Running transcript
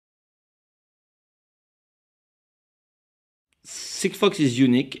SIGFOX is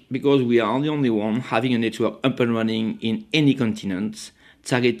unique because we are the only one having a network up and running in any continent,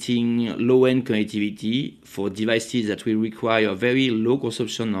 targeting low-end connectivity for devices that will require very low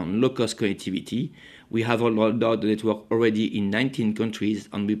consumption and low-cost connectivity. We have rolled out the network already in 19 countries,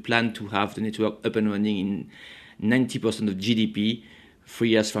 and we plan to have the network up and running in 90% of GDP 3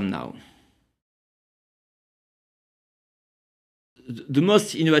 years from now. The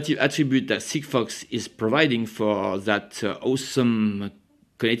most innovative attribute that SIGFOX is providing for that awesome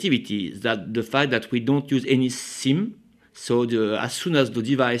connectivity is that the fact that we don't use any SIM. So as soon as the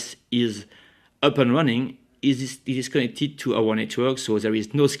device is up and running, it is connected to our network, so there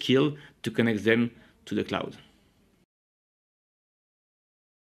is no skill to connect them to the cloud.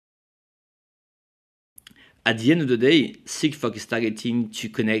 At the end of the day, SIGFOX is targeting to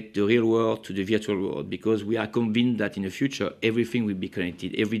connect the real world to the virtual world because we are convinced that in the future, everything will be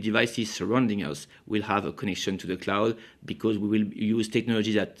connected. Every device surrounding us will have a connection to the cloud because we will use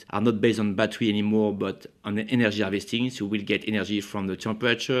technologies that are not based on battery anymore, but on energy harvesting. So we'll get energy from the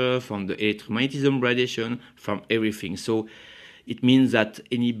temperature, from the electromagnetism radiation, from everything. So it means that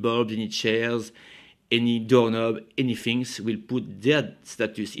any bulbs, any chairs, any doorknob, anything will put their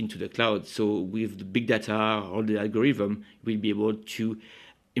status into the cloud. So with the big data, all the algorithm, we'll be able to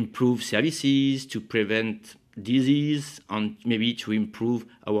improve services, to prevent disease, and maybe to improve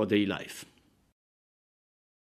our daily life.